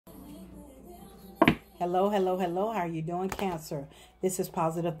Hello, hello, hello. How are you doing, Cancer? This is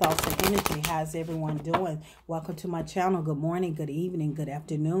Positive Thoughts and Energy. How's everyone doing? Welcome to my channel. Good morning, good evening, good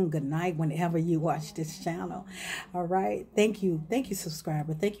afternoon, good night, whenever you watch this channel. All right. Thank you. Thank you,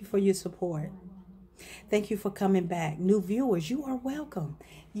 subscriber. Thank you for your support. Thank you for coming back. New viewers, you are welcome.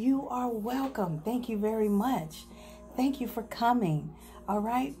 You are welcome. Thank you very much. Thank you for coming. All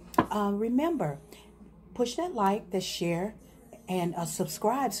right. Remember, push that like, that share, and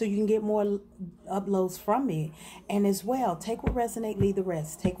subscribe so you can get more uploads from me. And as well, take what resonate, leave the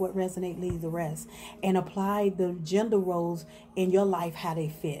rest. Take what resonate, leave the rest. And apply the gender roles in your life how they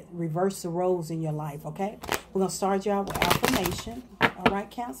fit. Reverse the roles in your life, okay? We're going to start you out with affirmation. All right,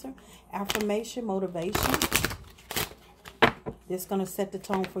 Cancer? Affirmation, motivation. This is going to set the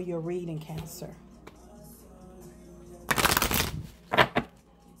tone for your reading, Cancer.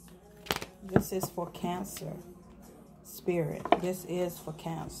 This is for Cancer. Spirit, this is for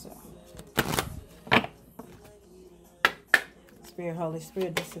Cancer. Spirit, Holy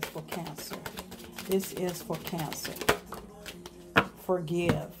Spirit, this is for Cancer. This is for Cancer.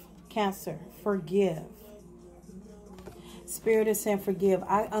 Forgive. Cancer, forgive. Spirit is saying forgive.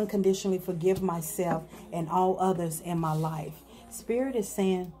 I unconditionally forgive myself and all others in my life. Spirit is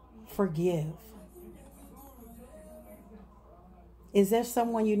saying forgive. Is there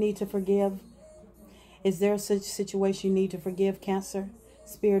someone you need to forgive? Is there such situation you need to forgive, Cancer?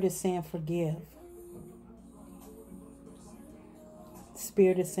 Spirit is saying forgive.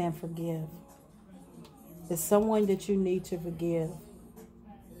 Spirit is saying forgive. Is someone that you need to forgive?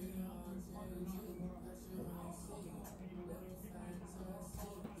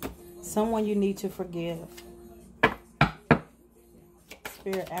 Someone you need to forgive.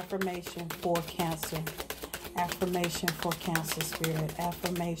 Spirit, affirmation for Cancer. Affirmation for Cancer, Spirit.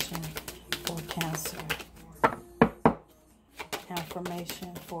 Affirmation for Cancer.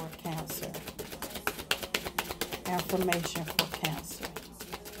 Affirmation for Cancer. Affirmation for Cancer.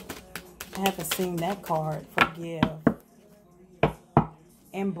 I haven't seen that card. Forgive.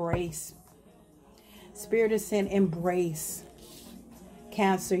 Embrace. Spirit is saying embrace.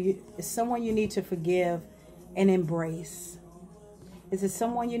 Cancer, is someone you need to forgive and embrace. Is it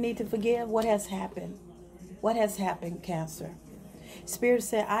someone you need to forgive? What has happened? What has happened, Cancer? Spirit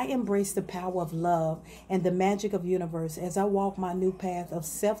said, I embrace the power of love and the magic of universe as I walk my new path of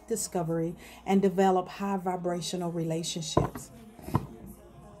self-discovery and develop high vibrational relationships.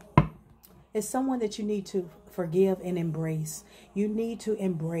 It's someone that you need to forgive and embrace. You need to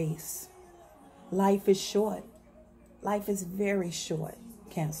embrace. Life is short. Life is very short,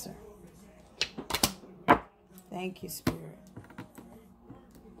 Cancer. Thank you, Spirit.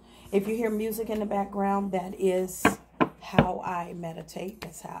 If you hear music in the background, that is how I meditate.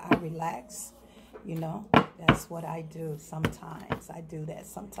 That's how I relax. You know, that's what I do sometimes. I do that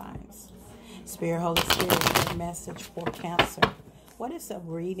sometimes. Spirit, Holy Spirit, your message for Cancer. What is a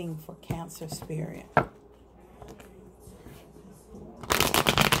reading for Cancer, Spirit?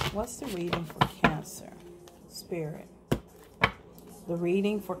 What's the reading for Cancer, Spirit? The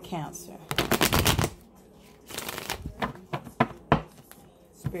reading for Cancer.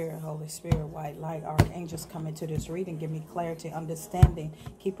 Spirit, Holy Spirit, white light, archangels come into this reading. Give me clarity, understanding.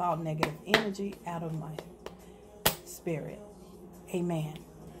 Keep all negative energy out of my spirit. Amen.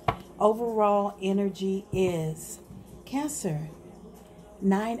 Overall energy is Cancer.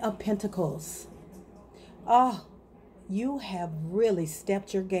 9 of Pentacles. Oh, you have really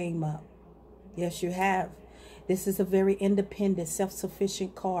stepped your game up. Yes, you have. This is a very independent,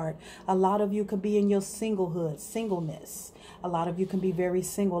 self-sufficient card. A lot of you could be in your singleness. A lot of you can be very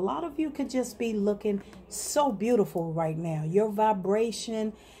single. A lot of you could just be looking so beautiful right now. Your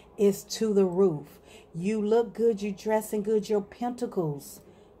vibration is to the roof. You look good. You're dressing good. Your pentacles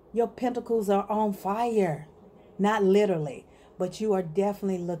are on fire. Not literally, but you are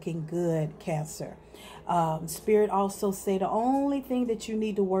definitely looking good, Cancer. Spirit also say the only thing that you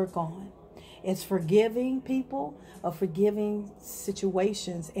need to work on is forgiving people or forgiving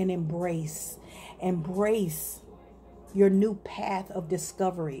situations and embrace your new path of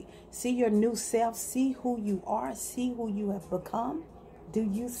discovery. See your new self. See who you are. See who you have become. Do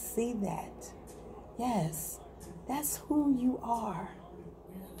you see that? Yes, that's who you are.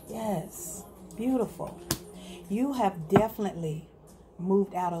 Yes, beautiful. You have definitely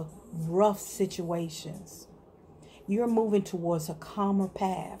moved out of rough situations. You're moving towards a calmer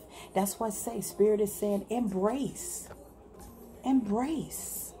path. That's why I say Spirit is saying embrace.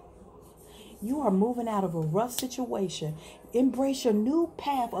 Embrace. You are moving out of a rough situation. Embrace your new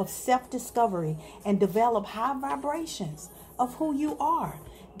path of self-discovery and develop high vibrations of who you are.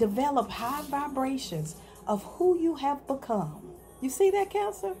 Develop high vibrations of who you have become. You see that,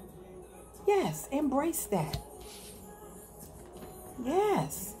 Cancer? Yes, embrace that.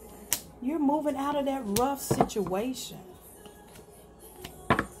 Yes. You're moving out of that rough situation.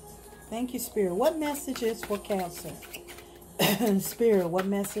 Thank you, Spirit. What message is for Cancer? Spirit, what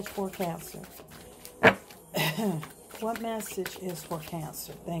message for Cancer? What message is for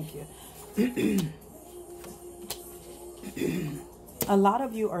Cancer? Thank you. A lot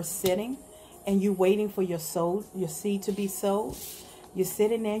of you are sitting and you're waiting for your seed to be sowed. You're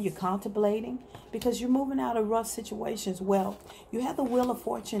sitting there, you're contemplating because you're moving out of rough situations. Well, you have the Wheel of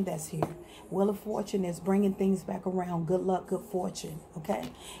Fortune that's here. Wheel of Fortune is bringing things back around. Good luck, good fortune.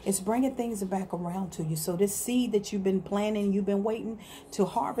 Okay? It's bringing things back around to you. So this seed that you've been planting, you've been waiting to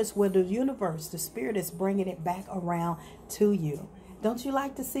harvest with the universe, the Spirit is bringing it back around to you. Don't you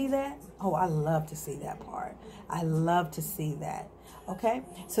like to see that? Oh, I love to see that part. I love to see that. Okay,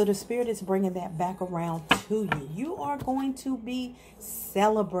 so the Spirit is bringing that back around to you. You are going to be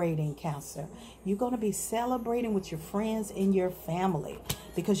celebrating, Cancer. You're going to be celebrating with your friends and your family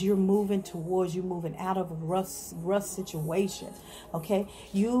because you're moving out of a rough situation. Okay,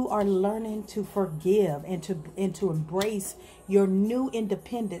 you are learning to forgive and to embrace your new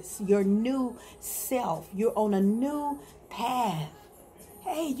independence, your new self. You're on a new path.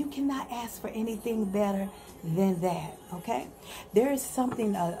 Hey, you cannot ask for anything better than that. Okay, there is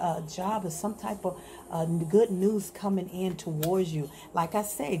something, a job or some type of good news coming in towards you. Like I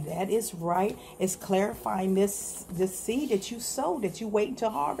say, that is right. It's clarifying this seed that you sowed, that you waiting to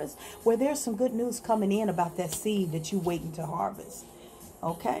harvest, where there's some good news coming in about that seed that you waiting to harvest.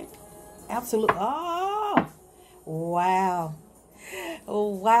 Okay, absolutely. Oh, wow. Oh,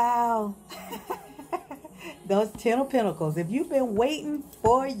 wow. Those 10 of Pentacles. If you've been waiting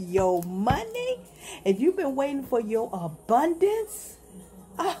for your money, if you've been waiting for your abundance,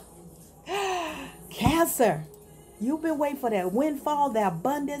 Cancer, you've been waiting for that windfall, that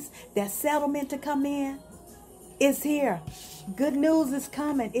abundance, that settlement to come in. It's here. Good news is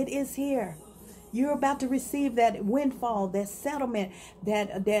coming. It is here. You're about to receive that windfall, that settlement,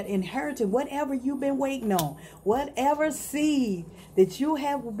 that inheritance, whatever you've been waiting on, whatever seed that you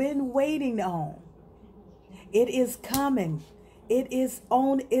have been waiting on. It is coming. It is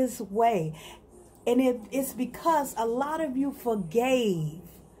on its way. And it's because a lot of you forgave.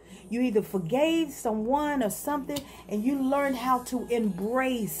 You either forgave someone or something, and you learned how to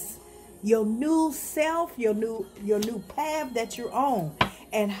embrace your new self, your new path that you're on.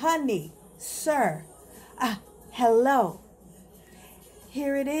 And honey, sir, hello.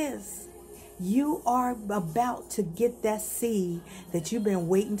 Here it is. You are about to get that seed that you've been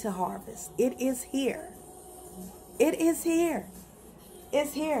waiting to harvest. It is here. It is here.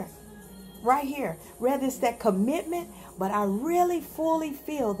 It's here. Right here. Whether it's that commitment, but I really fully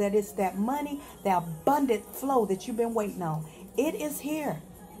feel that it's that money, that abundant flow that you've been waiting on. It is here.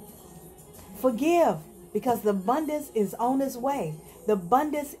 Forgive, because the abundance is on its way. The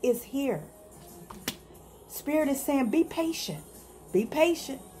abundance is here. Spirit is saying, be patient. Be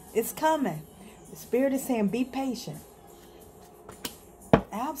patient. It's coming. The Spirit is saying, be patient.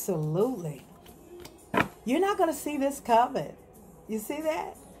 Absolutely. You're not going to see this coming. You see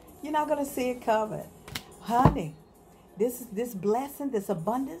that? You're not going to see it coming. Honey, this blessing, this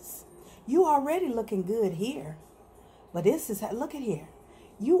abundance, you already looking good here. But this is, look at here.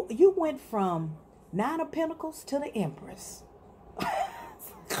 You went from 9 of Pentacles to the Empress.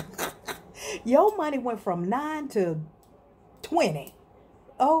 Your money went from 9 to 20.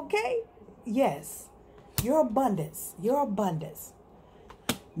 Okay? Yes. Your abundance. Your abundance.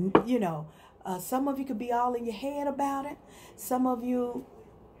 You know, some of you could be all in your head about it. Some of you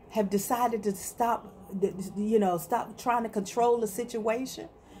have decided to stop trying to control the situation.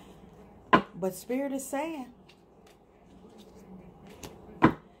 But Spirit is saying,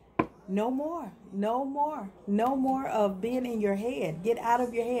 no more, no more, no more of being in your head. Get out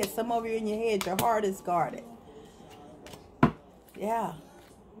of your head. Some of you in your head, your heart is guarded. Yeah,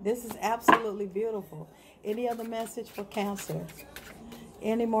 this is absolutely beautiful. Any other message for Cancer?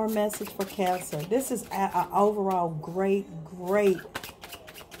 Any more message for Cancer? This is an overall great.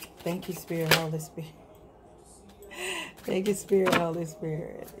 Thank you, Spirit, Holy Spirit. Thank you, Spirit, Holy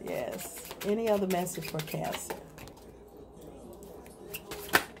Spirit. Yes. Any other message for Cancer?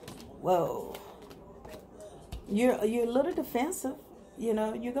 Whoa. You're a little defensive. You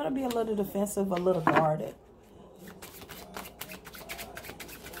know, you're going to be a little defensive, a little guarded.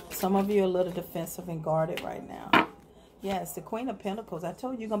 Some of you are a little defensive and guarded right now. Yes, the Queen of Pentacles. I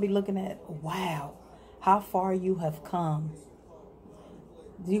told you you're going to be looking at, wow, how far you have come.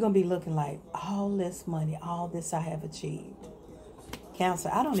 You're going to be looking like, all this money, all this I have achieved. Cancer,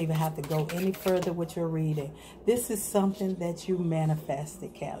 I don't even have to go any further with your reading. This is something that you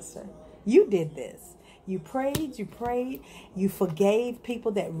manifested, Cancer. You did this. You prayed, you forgave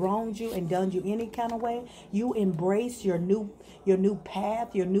people that wronged you and done you any kind of way. You embraced your new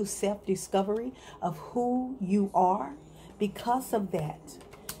path, your new self-discovery of who you are. Because of that,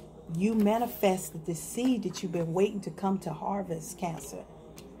 you manifested the seed that you've been waiting to come to harvest, Cancer.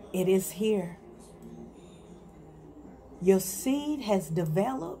 It is here. Your seed has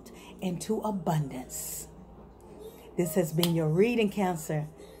developed into abundance. This has been your reading, Cancer.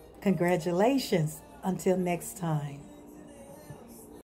 Congratulations. Until next time.